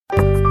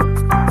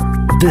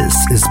This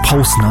is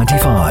Pulse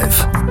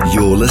 95.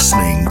 You're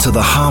listening to the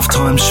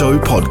Halftime Show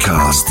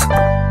podcast.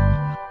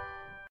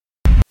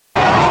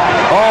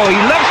 Oh, he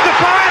loves the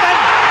fire and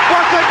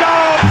what a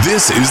goal!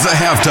 This is the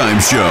Halftime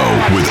Show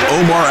with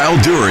Omar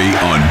Al-Duri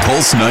on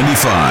Pulse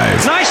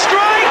 95. Nice strike!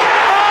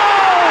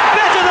 Oh,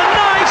 better than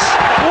nice!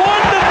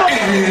 Wonderful!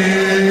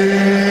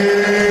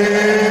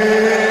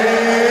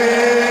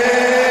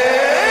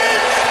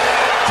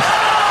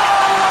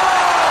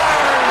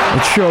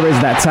 It sure is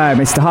that time.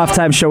 It's the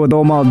Halftime Show with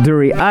Omar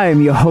Al-Duri. I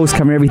am your host,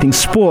 covering everything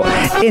sport,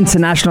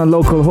 international,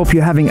 local. Hope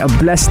you're having a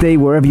blessed day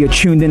wherever you're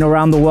tuned in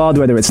around the world,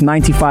 whether it's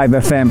 95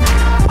 FM,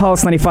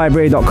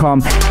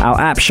 Pulse95Radio.com, our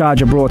app,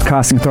 Sharjah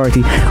Broadcasting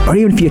Authority, or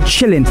even if you're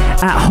chilling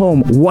at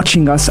home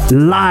watching us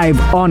live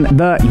on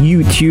the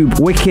YouTube.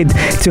 Wicked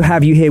to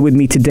have you here with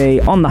me today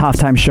on the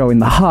Halftime Show in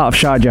the heart of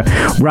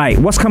Sharjah. Right,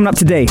 what's coming up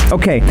today?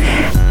 Okay,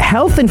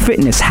 health and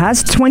fitness.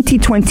 Has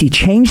 2020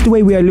 changed the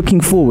way we are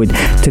looking forward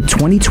to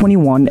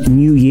 2021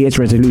 New Year's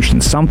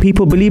resolutions? Some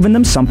people believe in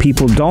them, some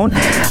people don't.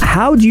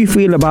 How do you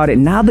feel about it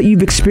now that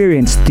you've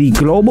experienced the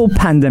global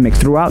pandemic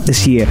throughout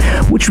this year,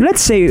 which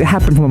let's say it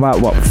happened from about,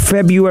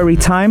 February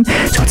time?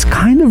 So it's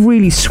kind of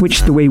really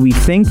switched the way we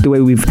think, the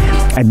way we've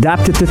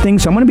adapted to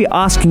things. So I'm going to be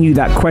asking you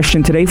that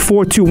question today.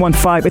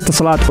 4215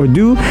 Ittasalat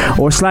Urdu,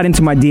 or slide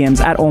into my DMs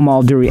at Omar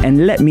Al-Duri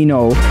and let me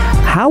know,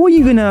 how are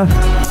you going to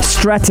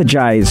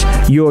strategize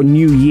your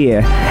new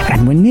year?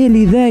 And we're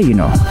nearly there, you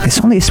know. Is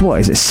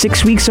it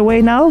 6 weeks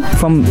away now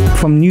from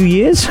New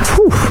Year's?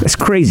 Whew, it's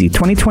crazy.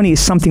 2020 is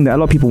something that a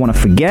lot of people want to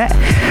forget,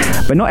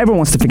 but not everyone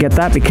wants to forget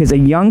that, because a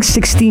young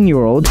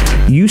 16-year-old,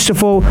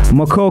 Youssoufo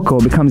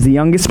Moukoko, becomes the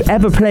youngest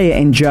ever player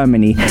in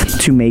Germany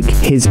to make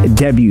his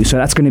debut. So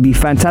that's going to be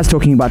fantastic,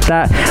 talking about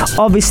that.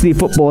 Obviously,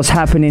 football is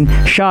happening.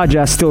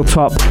 Sharjah still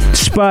top.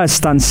 Spurs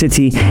stun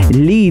City.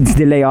 Leeds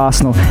delay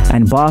Arsenal.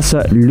 And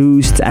Barca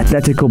lose to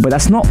Atletico. But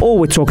that's not all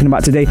we're talking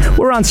about today.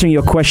 We're answering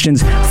your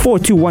questions.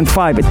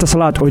 4215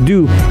 Ittasalat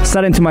Urdu.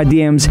 Slide into my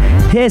DMs.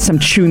 Here's some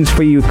tunes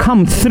for you.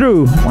 Come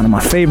through. One of my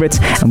favorites.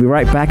 And we'll be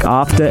right back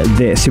after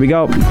this. Here we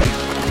go.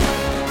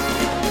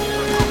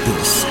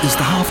 This is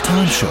the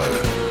Halftime Show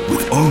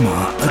with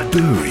Omar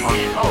Al-Duri.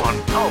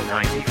 On Pulse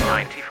 95.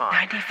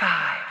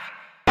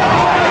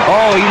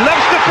 Oh, he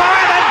loves the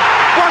fire and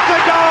what a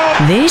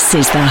goal! This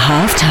is the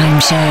Halftime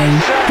Show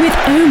with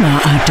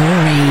Omar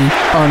Al-Duri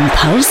on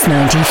Pulse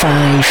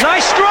 95.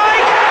 Nice strike!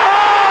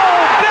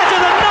 Oh, better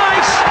than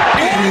nice!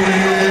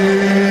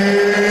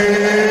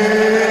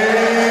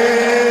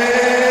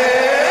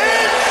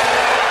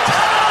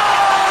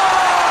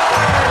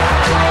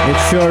 It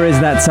sure is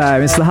that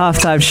time. It's the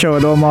Halftime Show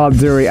with Omar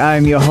Al-Duri. I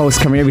am your host,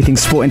 covering everything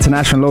sport,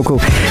 international,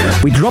 local.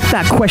 We dropped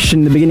that question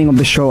in the beginning of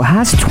the show.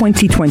 Has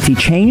 2020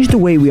 changed the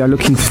way we are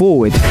looking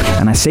forward,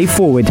 and I say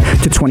forward,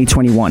 to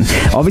 2021?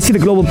 Obviously, the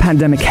global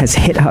pandemic has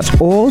hit us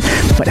all,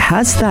 but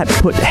has that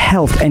put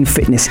health and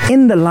fitness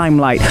in the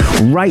limelight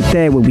right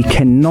there, where we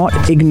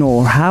cannot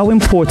ignore how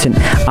important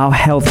our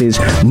health is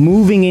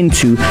moving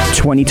into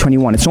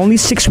 2021? It's only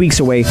 6 weeks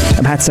away.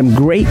 I've had some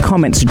great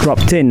comments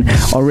dropped in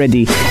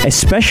already,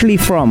 especially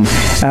from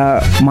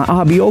my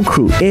RBO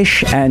crew,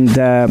 Ish and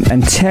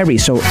Terry.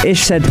 So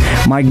Ish said,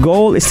 my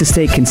goal is to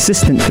stay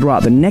consistent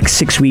throughout the next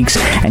 6 weeks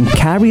and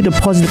carry the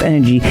positive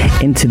energy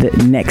into the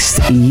next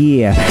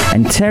year.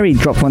 And Terry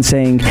dropped one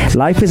saying,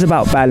 life is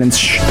about balance.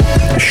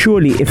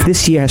 Surely, if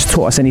this year has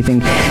taught us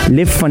anything,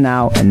 live for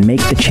now and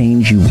make the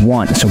change you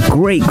want. So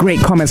great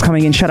comments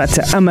coming in. Shout out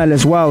to Amal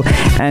as well,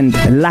 and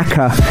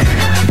Laka,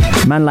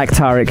 man like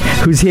Tariq,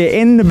 who's here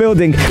in the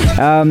building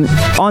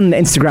on the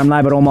Instagram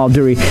Live at Omar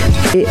Al-Duri.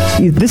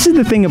 This is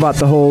the thing about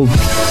the whole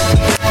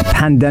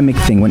pandemic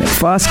thing. When it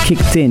first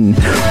kicked in,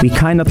 we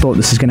kind of thought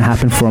this is going to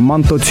happen for a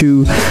month or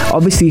two.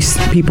 Obviously,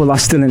 people are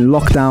still in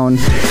lockdown,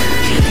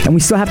 and we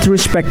still have to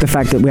respect the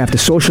fact that we have to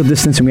social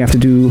distance and we have to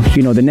do,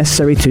 the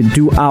necessary to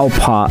do our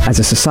part as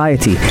a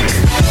society.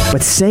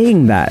 But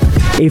saying that,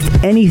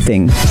 if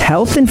anything,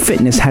 health and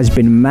fitness has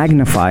been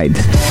magnified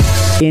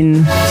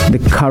in the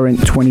current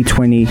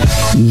 2020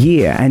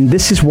 year. And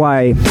this is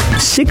why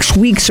 6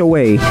 weeks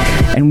away,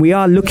 and we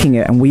are looking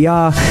at, and we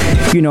are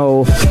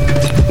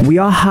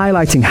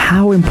highlighting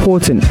how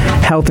important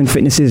health and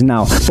fitness is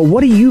now. But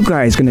what are you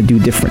guys going to do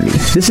differently?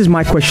 This is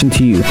my question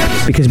to you.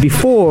 Because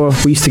before,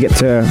 we used to get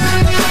to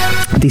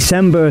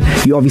December,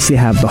 you obviously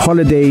have the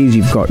holidays,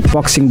 you've got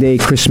Boxing Day,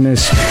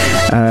 Christmas,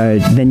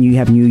 then you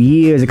have New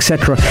Year's,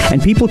 etc.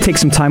 And people take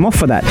some time off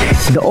for that.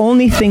 The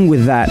only thing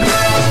with that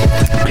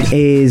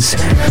is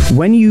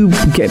when you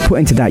get put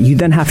into that, you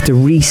then have to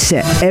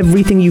reset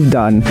everything you've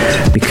done,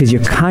 because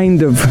you're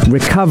kind of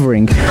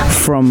recovering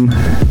from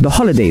the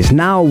holidays.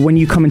 Now, when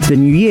you come into the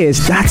New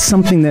Year's, that's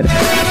something that,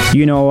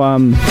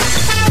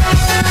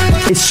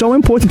 it's so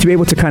important to be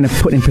able to kind of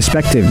put in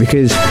perspective,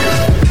 because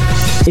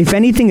if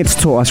anything, it's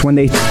taught us, when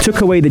they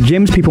took away the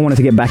gyms, people wanted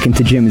to get back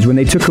into gyms. When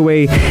they took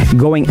away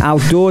going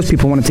outdoors,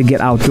 people wanted to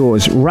get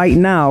outdoors. Right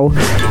now,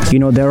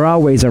 there are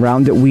ways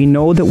around it. We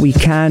know that we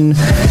can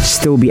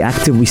still be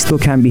active. We still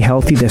can be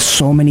healthy. There's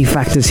so many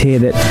factors here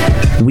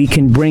that we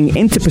can bring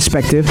into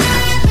perspective.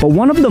 But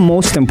one of the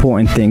most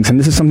important things, and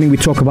this is something we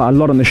talk about a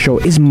lot on the show,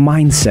 is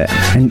mindset.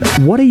 And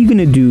what are you going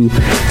to do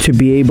to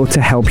be able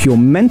to help your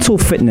mental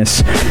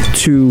fitness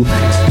to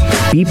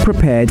be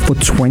prepared for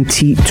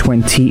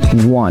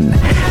 2021?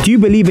 Do you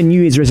believe in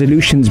New Year's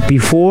resolutions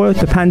before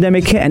the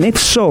pandemic hit? And if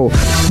so,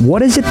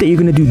 what is it that you're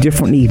going to do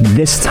differently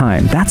this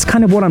time? That's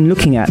kind of what I'm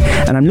looking at.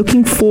 And I'm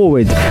looking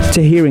forward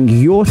to hearing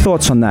your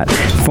thoughts on that.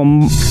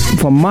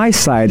 From my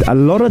side, a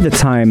lot of the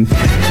time,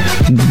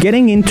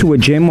 getting into a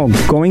gym or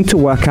going to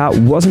work out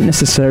wasn't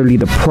necessarily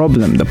the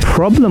problem. The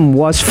problem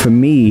was, for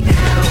me,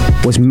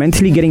 was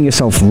mentally getting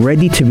yourself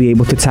ready to be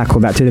able to tackle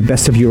that to the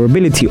best of your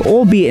ability,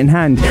 albeit in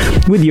hand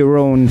with your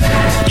own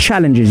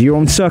challenges, your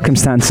own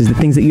circumstances, the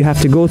things that you have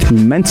to go through.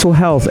 Mental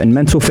health and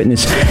mental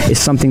fitness is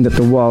something that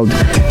the world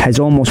has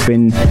almost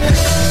been,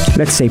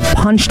 let's say,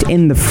 punched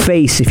in the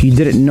face if you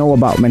didn't know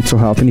about mental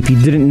health and if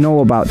you didn't know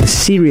about the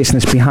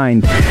seriousness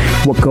behind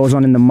what goes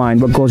on in the mind,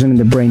 what goes on in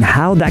the brain,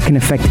 how that can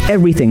affect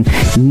everything.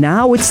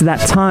 Now it's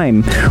that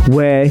time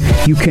where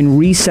you can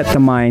reset the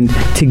mind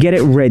to get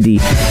it ready.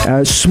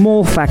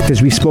 Small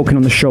factors we've spoken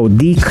on the show: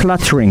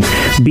 decluttering,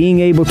 being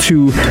able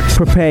to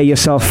prepare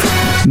yourself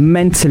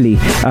mentally,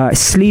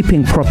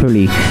 sleeping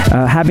properly,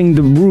 having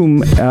the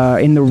room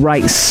in the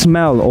right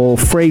smell or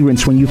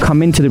fragrance when you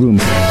come into the room,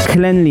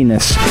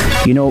 cleanliness.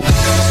 You know,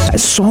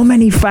 so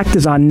many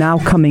factors are now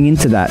coming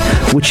into that,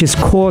 which has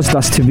caused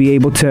us to be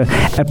able to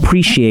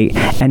appreciate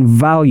and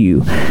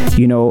value,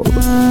 you know,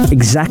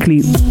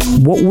 exactly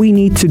what we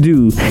need to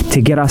do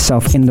to get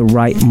ourselves in the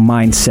right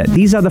mindset.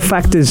 These are the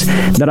factors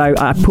that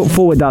I put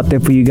forward out there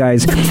for you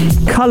guys.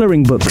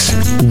 Coloring books,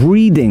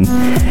 reading.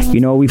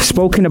 You know, we've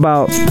spoken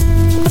about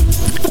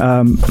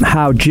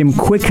how Jim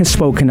Quick has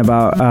spoken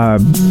about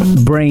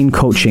brain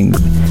coaching,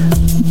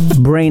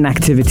 brain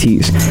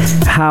activities,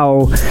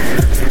 how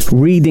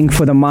reading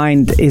for the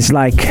mind is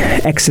like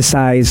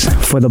exercise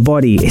for the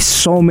body. It's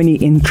so many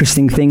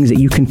interesting things that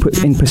you can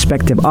put in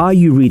perspective. Are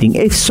you reading?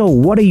 If so,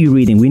 what are you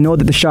reading? We know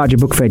that the Sharjah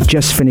Book Fair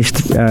just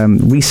finished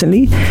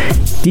recently.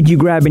 Did you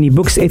grab any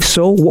books? If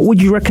so, what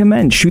would you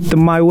recommend? Shoot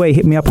them my way.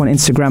 Hit me up on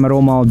Instagram at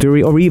Omar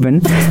Al-Duri, or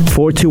even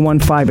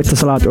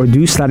 4215 or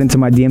do slide into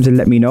my DMs and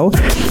let me know.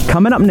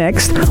 Coming up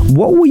next,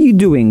 what were you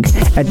doing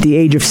at the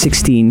age of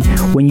 16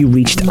 when you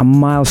reached a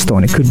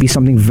milestone? It could be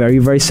something very,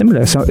 very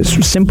similar. So it's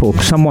simple.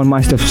 Someone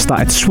might have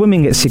started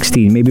swimming at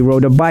 16, maybe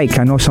rode a bike.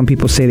 I know some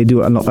people say they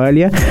do it a lot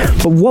earlier,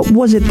 but what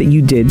was it that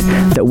you did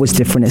that was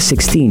different at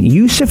 16?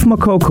 Youssef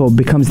Moukoko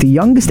becomes the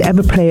youngest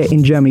ever player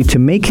in Germany to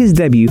make his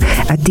debut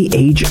at the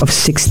age of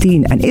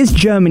 16. And is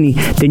Germany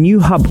the new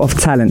hub of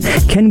talent?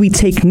 Can we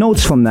take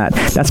notes from that?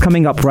 That's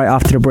coming up right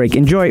after the break.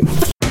 Enjoy.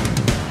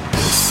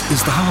 This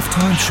is the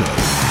Halftime Show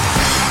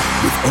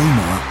with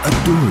Omar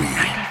Al-Duri.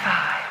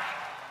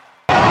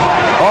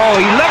 Oh,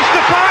 he loves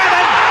the fire,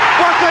 then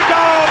what a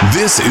goal!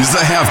 This is the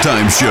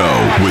Halftime Show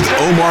with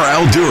Omar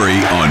Al-Duri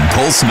on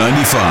Pulse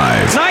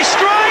 95. Nice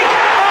strike!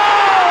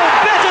 Oh,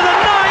 better than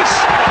nice!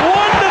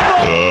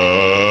 Wonderful!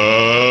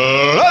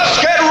 Let's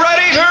get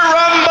ready to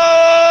rumble!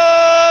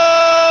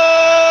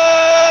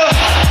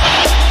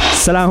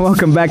 Salam,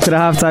 welcome back to the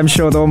Halftime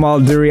Show with Omar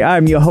Al-Duri.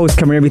 I'm your host,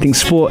 covering everything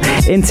sport,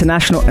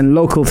 international and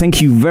local.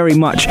 Thank you very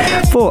much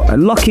for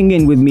locking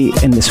in with me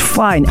in this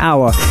fine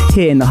hour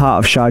here in the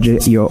heart of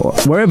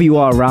Sharjah. Wherever you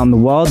are around the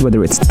world,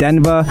 whether it's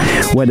Denver,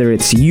 whether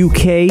it's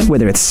UK,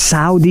 whether it's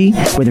Saudi,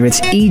 whether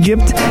it's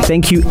Egypt.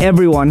 Thank you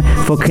everyone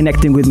for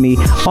connecting with me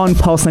on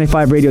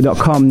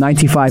Pulse95Radio.com,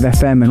 95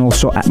 FM, and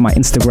also at my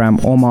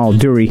Instagram, Omar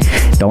Al-Duri.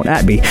 Don't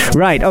at me.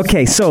 Right,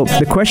 okay, so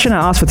the question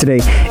I asked for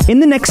today: in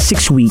the next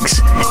 6 weeks,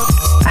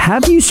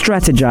 have you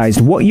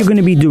strategized what you're going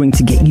to be doing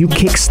to get you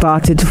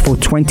kick-started for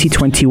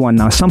 2021?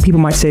 Now, some people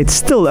might say it's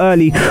still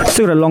early,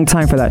 still got a long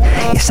time for that.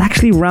 It's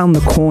actually around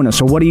the corner.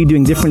 So what are you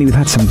doing differently? We've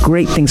had some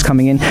great things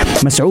coming in.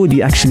 Masoud,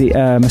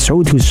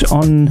 who's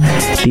on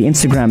the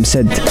Instagram,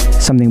 said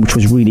something which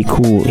was really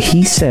cool.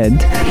 He said,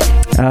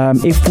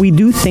 if we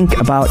do think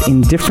about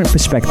in different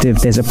perspective,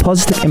 there's a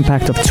positive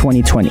impact of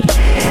 2020.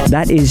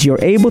 That is,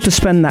 you're able to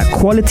spend that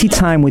quality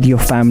time with your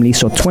family.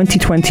 So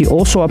 2020,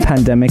 also a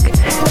pandemic,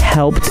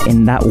 helped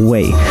in that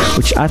way,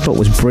 which I thought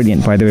was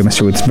brilliant, by the way,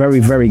 Mr. It's very,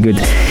 very good.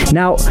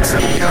 Now,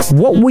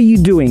 what were you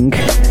doing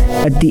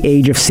at the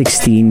age of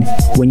 16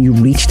 when you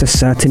reached a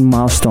certain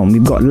milestone?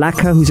 We've got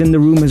Laka, who's in the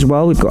room as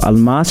well. We've got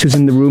Almas, who's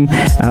in the room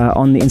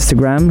on the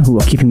Instagram, who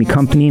are keeping me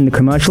company in the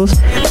commercials.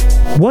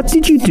 What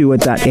did you do at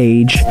that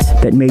age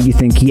that made you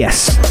think,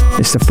 yes,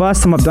 it's the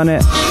first time I've done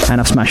it and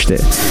I've smashed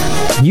it?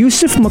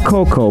 Youssef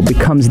Moukoko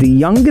becomes the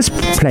youngest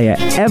player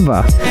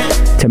ever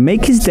to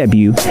make his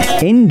debut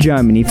in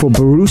Germany for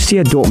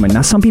Borussia Dortmund.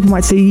 Now, some people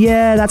might say,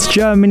 yeah, that's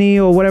Germany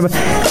or whatever.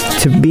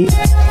 To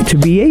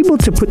be able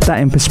to put that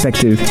in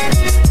perspective,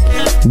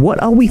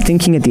 what are we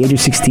thinking at the age of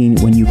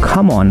 16 when you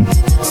come on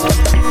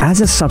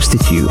as a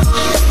substitute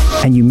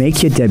and you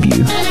make your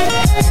debut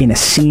in a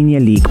senior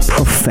league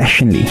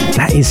professionally.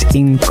 That is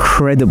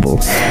incredible.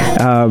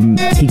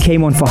 He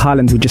came on for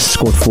Haaland, who just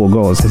scored 4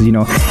 goals. As you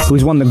know,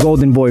 who's won the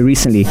Golden Boy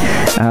recently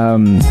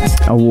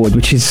award,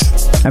 which is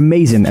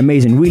amazing.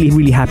 Really,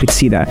 really happy to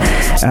see that.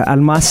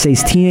 Almas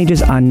says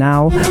teenagers are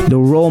now the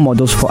role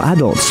models for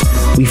adults.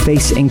 We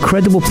face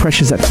incredible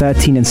pressures at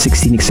 13 and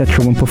 16,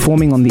 etc. when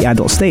performing on the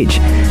adult stage.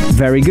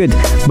 Very good.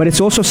 But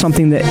it's also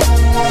something that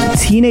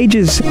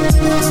teenagers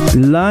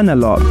learn a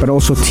lot, but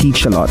also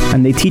teach a lot.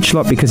 And they teach a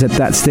lot because at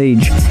that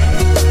stage,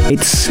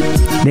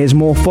 there's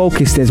more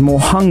focus, there's more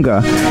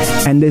hunger,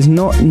 and there's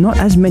not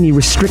as many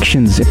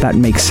restrictions, if that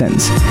makes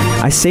sense.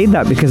 I say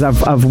that because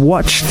I've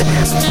watched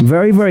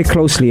very, very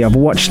closely. I've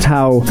watched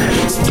how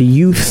the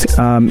youth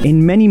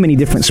in many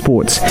different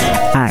sports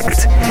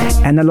act,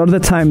 and a lot of the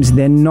times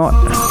they're not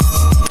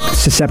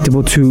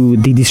susceptible to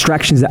the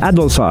distractions that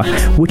adults are,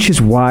 which is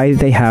why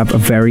they have a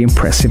very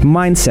impressive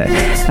mindset.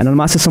 And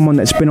Almas is someone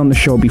that's been on the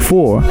show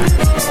before,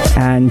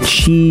 and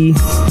she,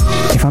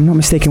 if I'm not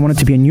mistaken, wanted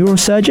to be a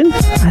neurosurgeon,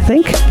 I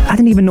think. I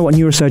didn't even know what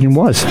neurosurgeon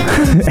was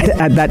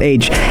at that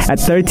age. At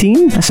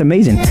 13, that's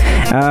amazing.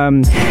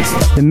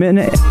 The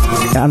minute,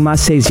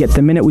 Almas says, yet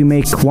the minute we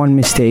make one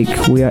mistake,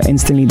 we are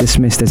instantly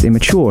dismissed as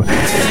immature.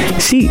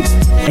 See,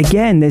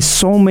 again, there's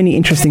so many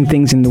interesting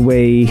things in the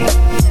way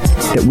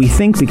that we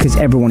think because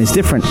everyone is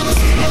different.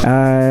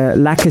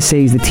 Laka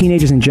says the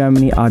teenagers in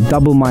Germany are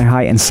double my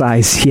height and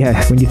size.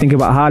 Yeah, when you think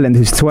about Haaland,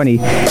 who's 20,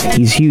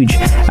 he's huge.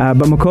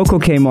 But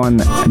Moukoko came on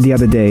the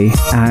other day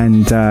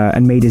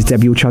and made his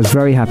debut, which I was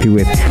very happy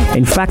with.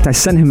 In fact, I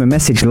sent him a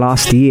message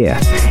last year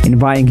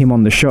inviting him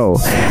on the show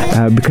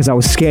because I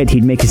was scared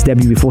he'd make his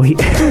debut before he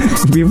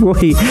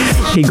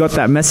got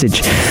that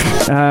message.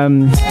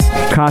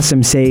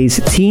 Qasim says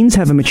teens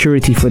have a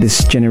maturity for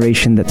this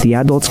generation that the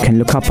adults can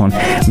look up on.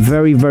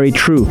 Very, very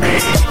true.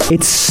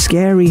 It's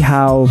scary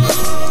how,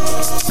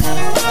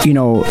 you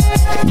know,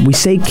 we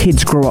say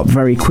kids grow up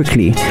very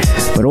quickly,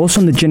 but also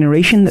in the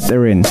generation that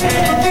they're in,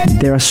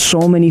 there are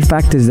so many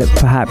factors that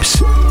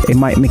perhaps it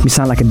might make me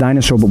sound like a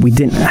dinosaur, but we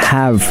didn't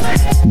have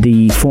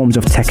the forms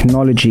of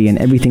technology and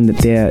everything that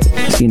they're,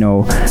 you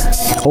know,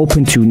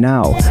 open to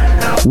now,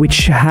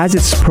 which has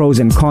its pros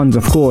and cons,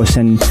 of course.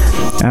 And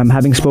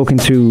having spoken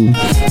to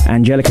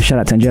Angelica, shout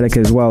out to Angelica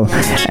as well,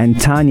 and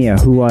Tanya,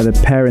 who are the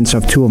parents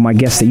of 2 of my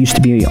guests that used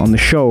to be on the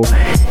show,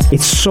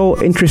 it's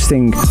so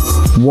interesting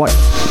what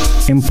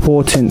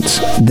importance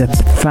the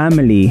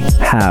family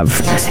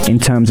have in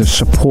terms of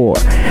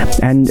support.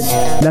 And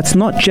that's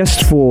not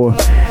just for,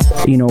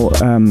 you know,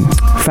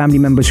 family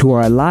members who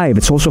are alive.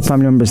 It's also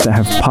family members that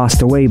have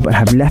passed away but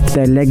have left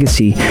their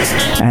legacy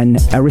and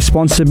a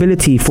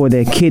responsibility for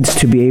their kids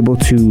to be able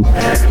to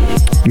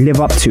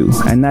live up to.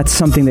 And that's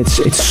something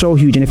it's so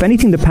huge. And if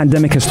anything, the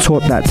pandemic has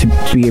taught that, to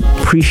be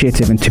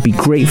appreciative and to be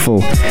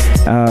grateful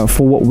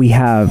for what we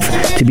have,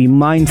 to be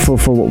mindful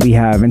for what we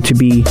have, and to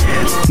be,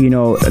 you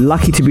know,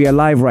 lucky to be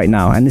alive right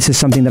now. And this is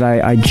something that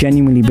I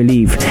genuinely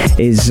believe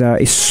is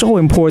so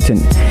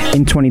important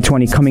in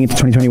 2020, coming into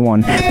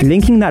 2021.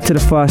 Linking that to the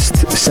first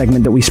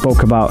segment that we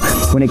spoke about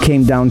when it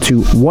came down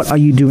to what are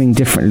you doing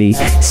differently,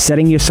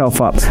 setting yourself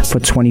up for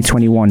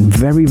 2021.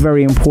 Very,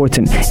 very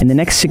important in the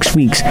next 6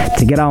 weeks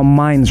to get our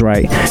minds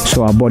right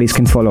so our bodies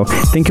can follow.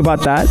 Think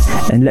about that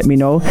and let me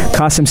know.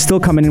 Qasim still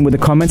coming in with the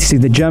comments. He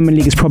says the German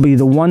league is probably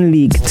the one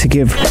league to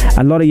give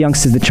a lot of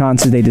youngsters the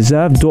chances they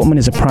deserve. Dortmund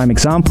is a prime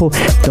example.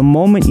 The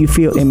moment you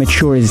feel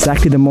immature is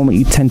exactly the moment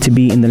you tend to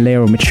be in the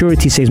layer of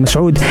maturity, says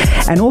Masoud.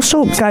 And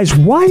also, guys,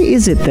 why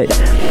is it that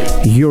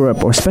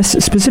Europe, or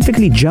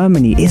specifically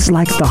Germany, is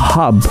like the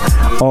hub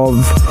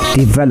of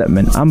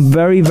development? I'm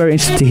very, very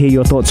interested to hear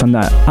your thoughts on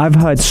that. I've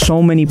heard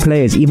so many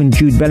players, even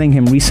Jude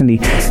Bellingham recently,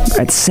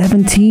 at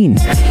 17,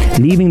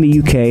 leaving the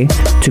UK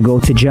to go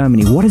to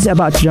Germany. What is it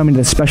about Germany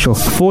that's special?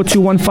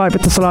 4215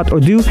 Etisalat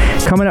Urdu.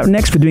 Coming up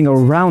next, we're doing a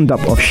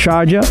roundup of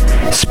Sharjah,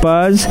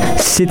 Spurs,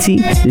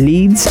 City,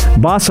 Leeds,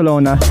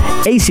 Barcelona,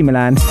 AC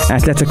Milan,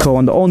 Atletico,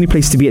 and the only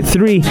place to be at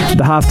 3,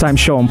 the halftime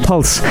show on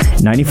Pulse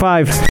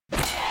 95.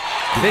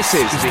 This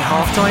is the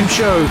halftime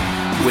show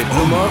with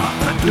Omar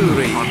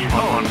Adouri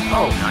on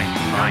Pulse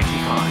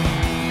 95.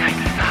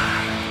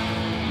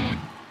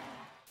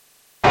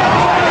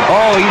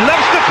 Oh, he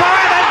loves the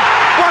fire, then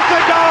what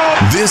a goal!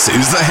 This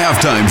is the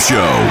halftime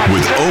show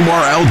with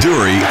Omar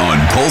Al-Duri on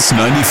Pulse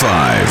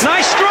 95.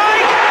 Nice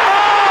strike!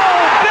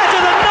 Oh,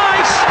 better than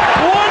nice!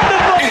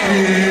 Wonderful!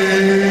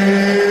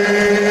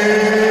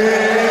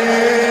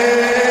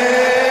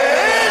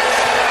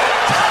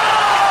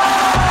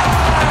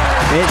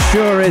 It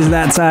sure is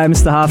that time.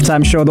 It's the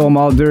halftime show with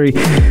Omar Al-Duri.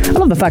 I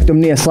love the fact that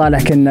Umnia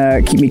Saleh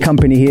can keep me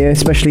company here,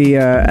 especially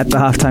at the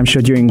halftime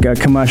show during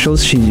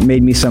commercials. She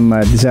made me some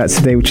desserts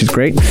today, which is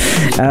great.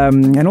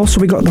 And also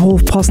we got the whole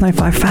Pulse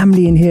 95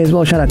 family in here as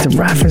well. Shout out to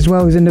Raf as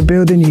well, who's in the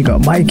building. You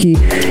got Mikey,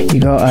 you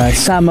got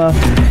Sama.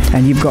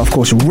 And you've got, of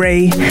course,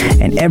 Ray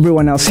and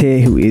everyone else here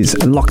who is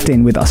locked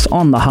in with us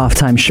on the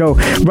Halftime Show.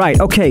 Right,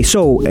 okay,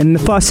 so in the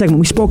first segment,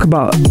 we spoke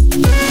about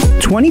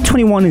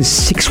 2021 is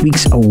 6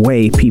 weeks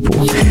away,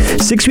 people.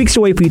 6 weeks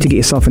away for you to get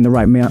yourself in the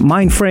right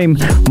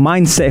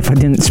mindset, if I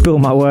didn't spill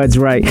my words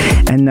right,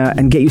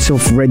 and get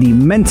yourself ready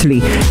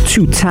mentally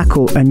to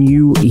tackle a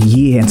new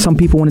year. And some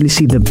people wanted to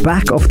see the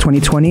back of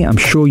 2020. I'm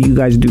sure you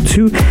guys do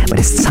too, but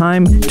it's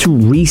time to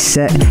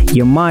reset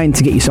your mind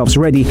to get yourselves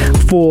ready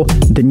for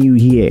the new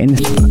year.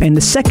 In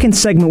the second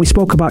segment, we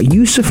spoke about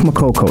Yusuf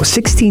Moukoko, a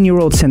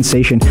 16-year-old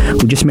sensation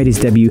who just made his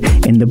debut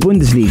in the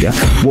Bundesliga.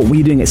 What were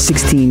you doing at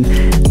 16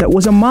 that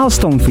was a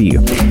milestone for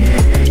you?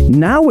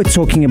 Now we're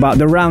talking about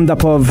the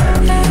roundup of,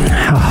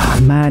 oh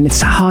man,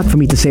 it's hard for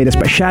me to say this,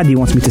 but Shadi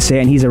wants me to say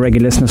it, and he's a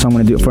regular listener, so I'm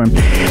going to do it for him.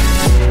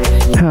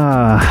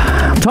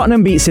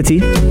 Tottenham beat City,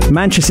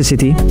 Manchester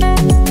City,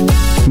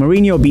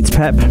 Mourinho beats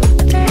Pep,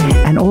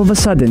 and all of a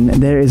sudden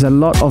there is a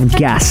lot of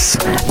gas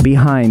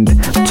behind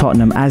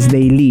Tottenham as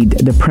they lead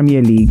the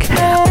Premier League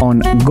on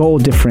goal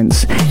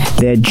difference.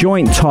 They're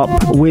joint top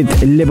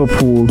with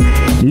Liverpool,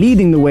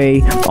 leading the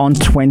way on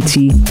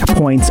 20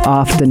 points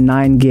after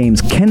 9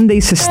 games. Can they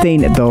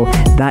sustain it though?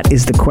 That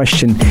is the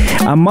question.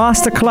 A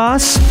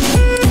masterclass,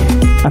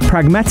 a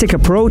pragmatic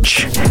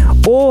approach,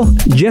 or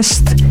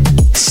just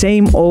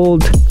same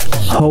old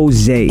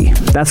Jose?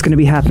 That's going to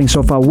be happening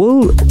so far.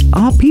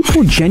 Are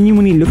people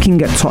genuinely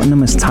looking at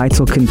Tottenham as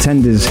title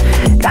contenders?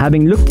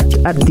 Having looked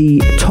at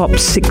the top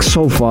 6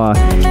 so far,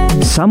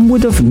 some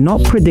would have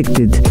not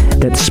predicted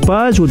that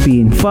Spurs would be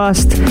in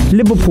first,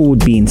 Liverpool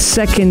would be in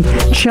second,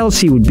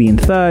 Chelsea would be in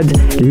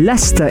third,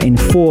 Leicester in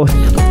fourth,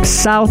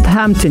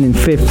 Southampton in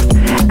fifth,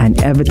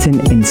 and Everton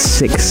in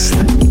sixth.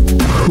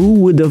 Who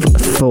would have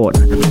thought?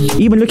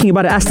 Even looking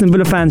about it, Aston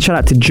Villa fans, shout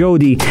out to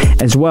Jody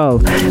as well,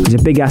 who's a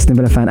big Aston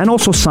Villa fan, and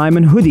also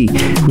Simon Hoodie,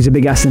 who's a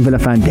big Aston Villa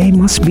fan. They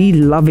must be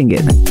loving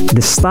it.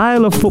 The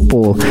style of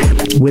football,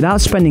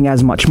 without spending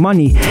as much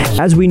money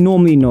as we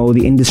normally know,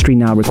 the industry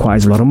now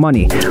requires a lot of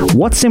money.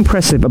 What's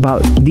impressive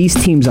about these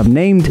teams I've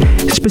named,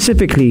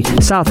 specifically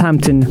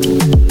Southampton,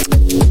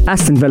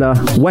 Aston Villa,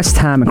 West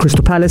Ham and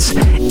Crystal Palace,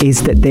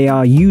 is that they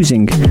are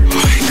using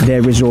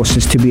their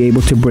resources to be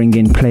able to bring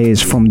in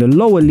players from the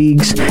lower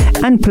leagues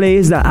and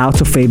players that are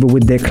out of favour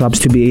with their clubs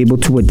to be able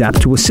to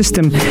adapt to a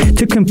system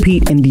to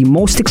compete in the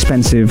most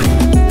expensive,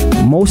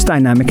 most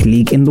dynamic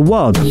league in the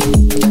world.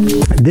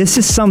 This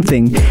is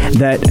something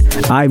that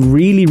I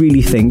really,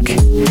 really think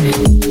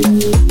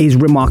is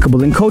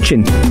remarkable in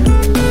coaching.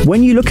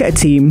 When you look at a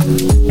team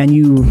and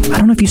I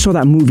don't know if you saw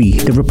that movie,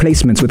 The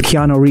Replacements, with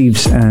Keanu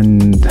Reeves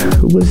and,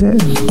 who was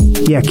it?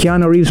 Yeah,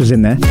 Keanu Reeves was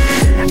in there.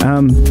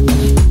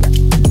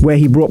 Where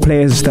he brought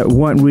players that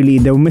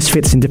they were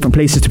misfits in different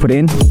places to put it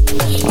in.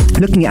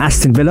 Looking at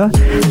Aston Villa,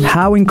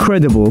 how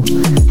incredible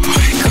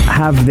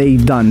have they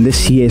done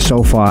this year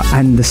so far,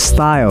 and the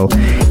style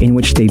in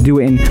which they do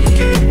it in.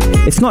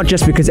 It's not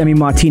just because Emi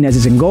Martinez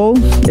is in goal.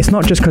 It's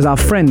not just because our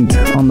friend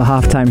on the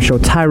Halftime Show,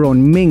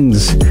 Tyrone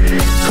Mings,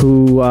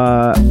 who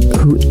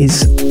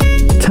is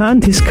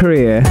turned his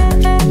career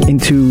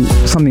into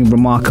something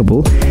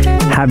remarkable,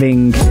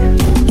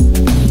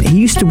 he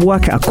used to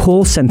work at a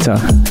call center,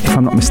 if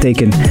I'm not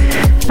mistaken,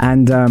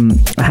 and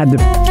I had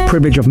the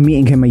privilege of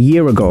meeting him a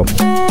year ago.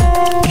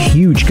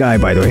 Huge guy,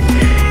 by the way.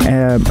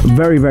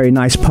 Very, very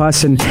nice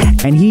person,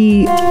 and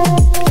he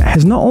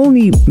has not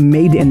only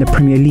made it in the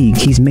Premier League,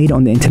 he's made it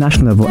on the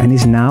international level and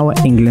is now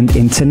England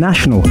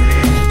international.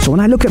 So when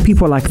I look at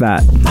people like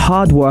that,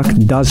 hard work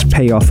does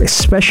pay off,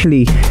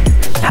 especially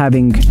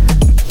having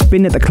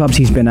been at the clubs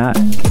he's been at,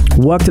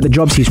 worked at the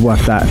jobs he's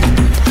worked at,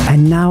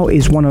 and now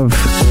is one of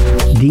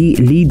the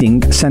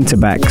leading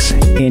centre-backs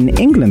in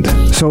England.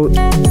 So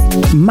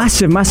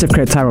massive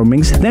credit to Tyrone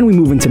Mings. Then we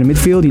move into the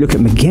midfield. You look at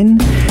McGinn,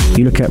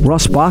 you look at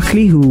Ross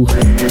Barkley, who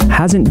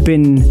hasn't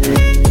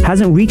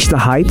reached the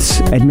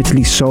heights,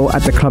 admittedly so,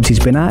 at the clubs he's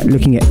been at.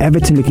 Looking at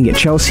Everton, looking at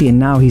Chelsea, and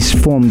now he's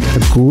formed a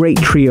great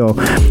trio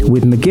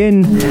with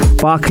McGinn,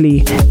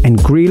 Barkley and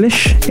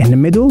Grealish in the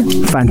middle.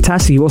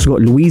 Fantastic. You've also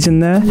got Luiz in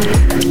there.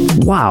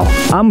 Wow.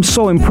 I'm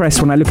so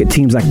impressed when I look at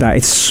teams like that.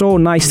 It's so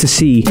nice to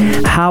see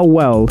how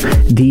well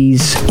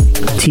these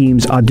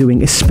teams are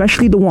doing,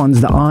 especially the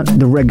ones that aren't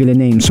the regular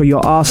names. So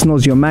your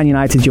Arsenals, your Man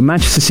United, your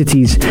Manchester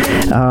Cities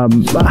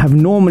have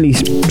normally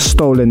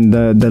stolen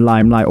the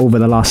limelight over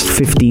the last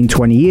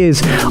 15-20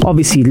 years.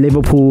 Obviously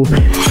Liverpool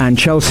and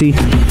Chelsea.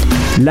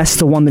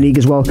 Leicester won the league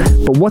as well.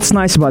 But what's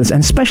nice about this,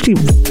 and especially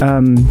if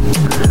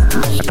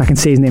I can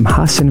say his name,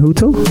 Hassan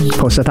Hutel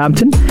for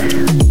Southampton,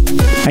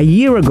 a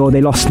year ago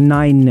they lost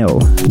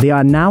 9-0. They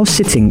are now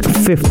sitting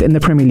 5th in the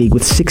Premier League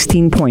with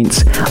 16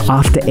 points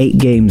after 8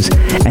 games,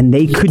 and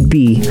they could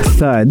be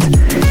 3rd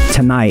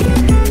tonight.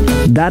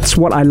 That's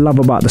what I love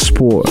about the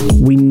sport.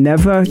 We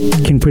never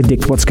can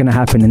predict what's going to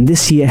happen, and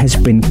this year has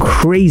been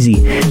crazy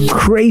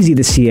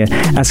this year,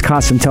 as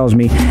Carson tells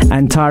me,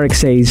 and Tarek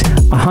says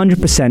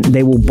 100%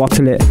 they will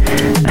bottle it.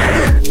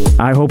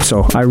 I hope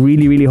so. I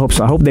really hope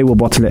so. I hope they will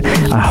bottle it.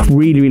 I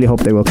really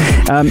hope they will.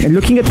 And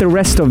looking at the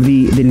rest of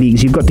the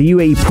leagues, you've got the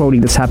UAE Pro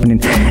League that's happening.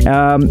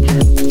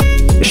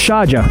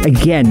 Sharjah,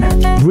 again,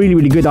 really,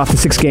 really good after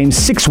 6 games,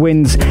 6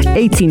 wins,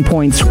 18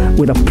 points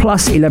with a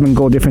plus 11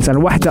 goal difference. Al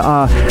Wahda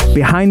are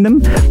behind them,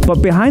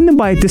 but behind them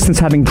by a distance,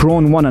 having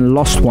drawn 1 and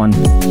lost 1.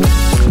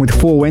 With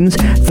 4 wins,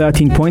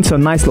 13 points, so a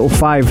nice little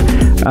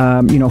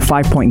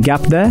 5-point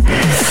gap there.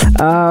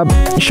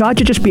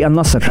 Sharjah just beat Al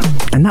Nassr,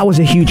 and that was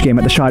a huge game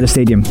at the Sharjah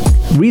Stadium.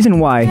 Reason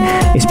why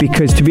is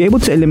because to be able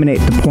to eliminate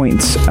the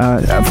points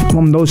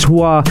from those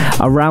who are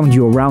around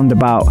you, around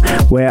about,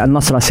 where Al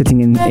Nassr are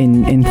sitting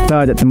in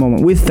third at the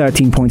moment with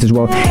 13 points as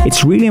well,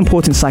 it's really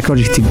important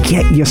psychologically to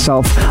get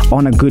yourself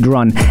on a good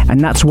run, and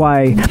that's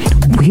why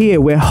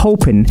here we're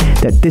hoping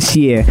that this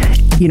year,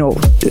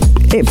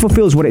 it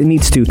fulfills what it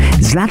needs to.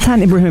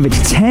 Zlatan Ibrahimovic,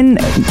 10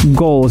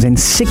 goals in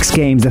 6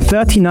 games, the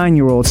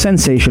 39-year-old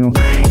sensational,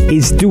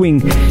 is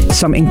doing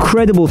some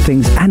incredible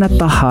things and at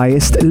the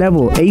highest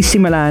level. AC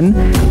Milan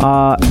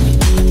are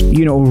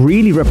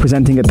really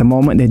representing at the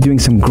moment. They're doing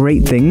some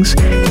great things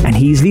and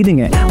he's leading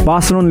it.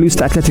 Barcelona lose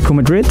to Atletico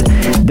Madrid.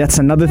 That's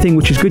another thing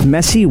which is good.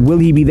 Messi, will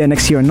he be there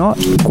next year or not?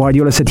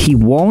 Guardiola said he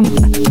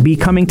won't be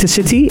coming to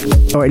City,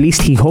 or at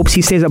least he hopes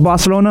he stays at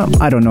Barcelona.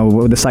 I don't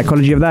know the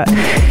psychology of that.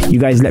 You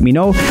guys let me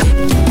know.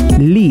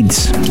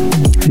 Leeds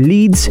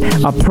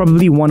are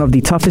probably one of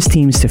the toughest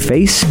teams to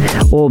face,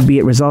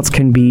 albeit results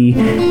can be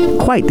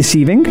quite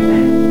deceiving.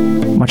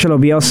 Marcelo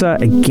Bielsa,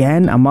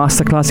 again, a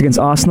masterclass against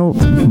Arsenal.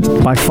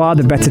 By far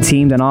the better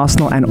team than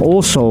Arsenal, and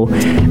also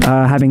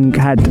having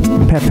had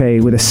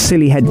Pepe with a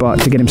silly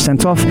headbutt to get him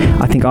sent off,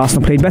 I think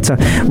Arsenal played better.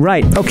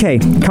 Right, okay,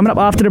 coming up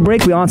after the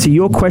break, we answer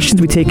your questions,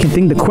 we take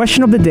anything. The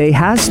question of the day: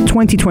 has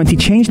 2020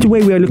 changed the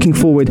way we are looking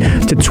forward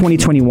to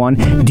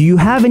 2021? Do you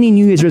have any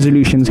New Year's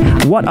resolutions?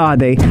 What are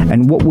they?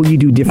 And what will you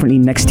do differently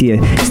next year?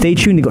 Stay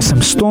tuned, we've got some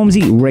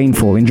Stormzy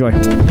rainfall. Enjoy.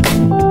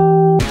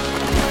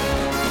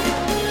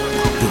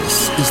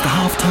 This is the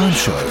Halftime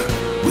Show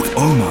with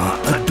Omar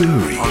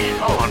Adouri.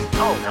 On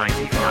Pulse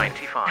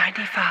 95.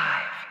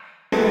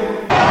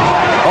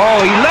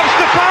 Oh, he loves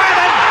the fire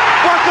then.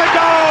 What a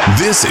goal!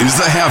 This is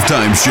the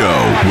Halftime Show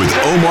with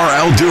Omar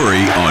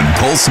Al-Duri on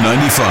Pulse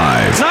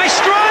 95. Nice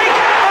strike!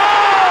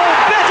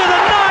 Oh, better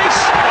than nice!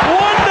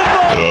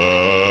 Wonderful!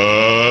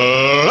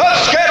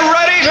 Let's get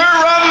ready to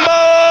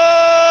rumble!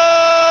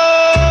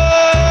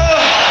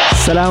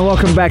 Salam,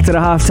 welcome back to the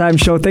Halftime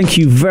Show. Thank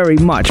you very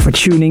much for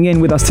tuning in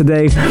with us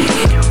today.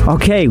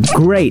 Okay,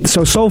 great.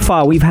 So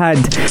far we've had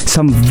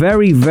some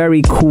very,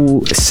 very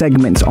cool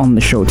segments on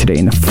the show today.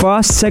 In the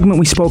first segment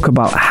we spoke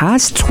about,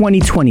 has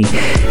 2020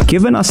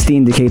 given us the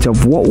indicator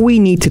of what we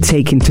need to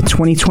take into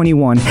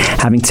 2021,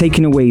 having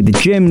taken away the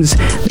gyms,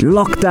 the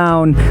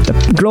lockdown,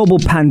 the global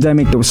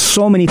pandemic. There were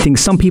so many things.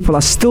 Some people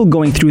are still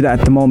going through that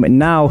at the moment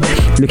now,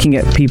 looking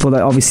at people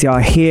that obviously are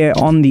here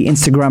on the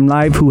Instagram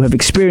Live who have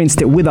experienced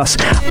it with us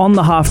on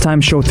the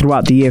Halftime Show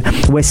throughout the year.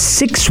 We're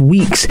 6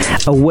 weeks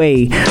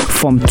away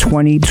from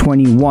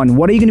 2021.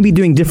 What are you going to be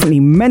doing differently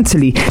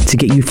mentally to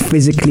get you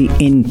physically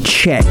in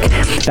check?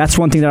 That's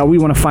one thing that we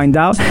want to find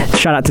out.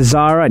 Shout out to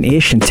Zara and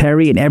Ish and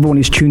Terry and everyone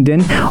who's tuned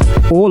in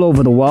all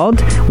over the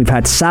world. We've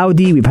had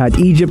Saudi, we've had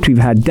Egypt, we've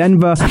had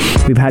Denver,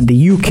 we've had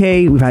the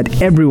UK, we've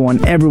had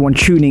everyone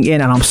tuning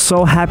in, and I'm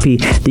so happy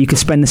that you could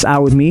spend this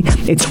hour with me.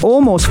 It's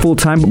almost full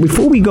time, but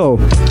before we go,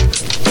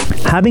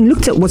 having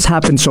looked at what's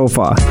happened so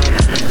far,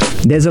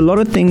 there's a lot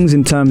of things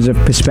in terms of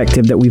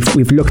perspective that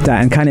we've looked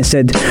at and kind of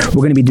said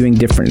we're going to be doing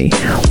differently.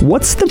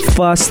 What's the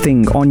first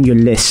thing on your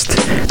list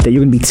that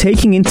you're going to be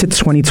taking into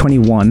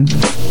 2021?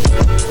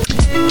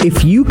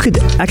 If you could,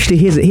 actually,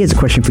 here's a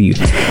question for you.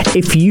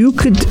 If you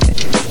could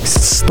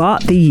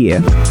start the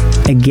year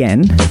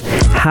again,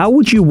 how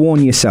would you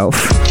warn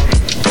yourself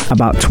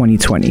about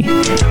 2020?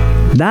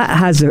 That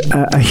has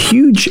a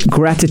huge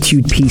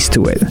gratitude piece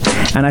to it.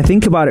 And I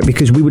think about it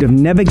because we would have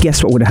never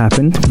guessed what would have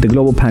happened with the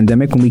global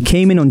pandemic. When we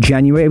came in on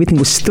January, everything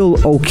was still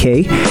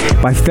okay.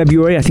 By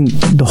February, I think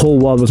the whole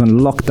world was on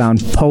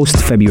lockdown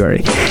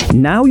post-February.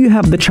 Now you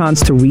have the chance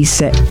to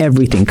reset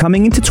everything.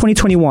 Coming into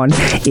 2021,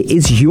 it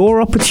is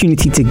your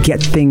opportunity to get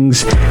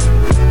things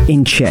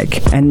in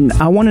check. And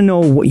I want to know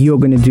what you're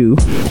going to do,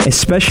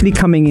 especially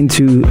coming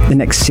into the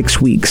next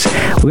 6 weeks.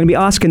 We're going to be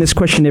asking this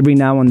question every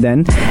now and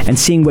then and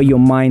seeing where your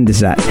mind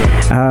is at.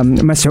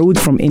 Masoud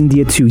from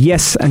India too.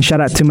 Yes, and shout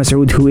out to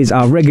Masoud, who is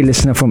our regular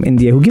listener from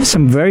India, who gives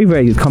some very,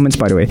 very good comments,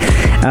 by the way.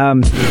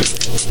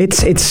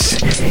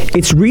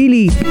 It's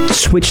really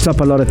switched up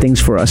a lot of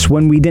things for us.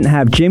 When we didn't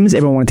have gyms,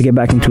 everyone wanted to get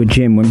back into a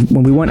gym.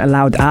 When we weren't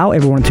allowed out,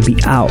 everyone wanted to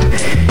be out.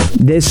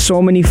 There's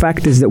so many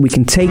factors that we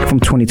can take from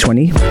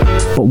 2020,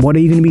 but what are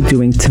you going to be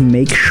doing to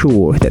make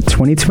sure that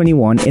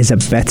 2021 is a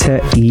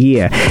better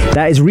year?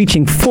 That is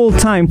reaching full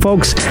time,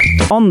 folks,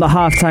 on the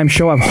Halftime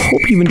Show. I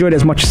hope you've enjoyed it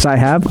as much as I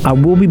have. I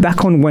will be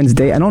back on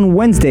Wednesday, and on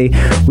Wednesday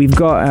we've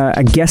got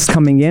a guest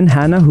coming in,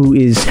 Hannah, who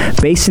is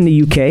based in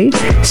the UK,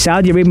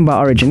 Saudi Arabian by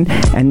origin,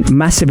 and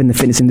massive in the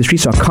fitness industry,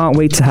 so I can't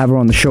wait to have her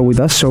on the show with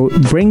us. So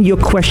bring your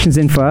questions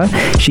in for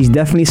her. She's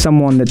definitely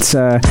someone that's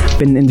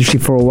been in the industry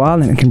for a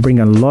while and can bring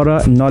a lot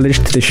of knowledge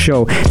to the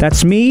show.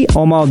 That's me,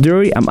 Omar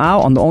Al-Duri. I'm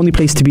out on the only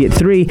place to be at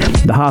 3,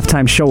 the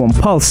Halftime Show on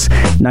Pulse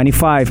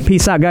 95.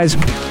 Peace out, guys.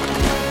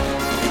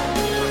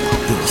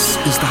 This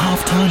is the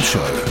Halftime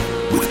Show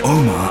with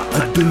Omar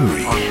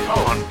Adouri.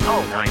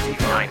 On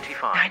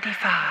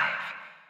 95.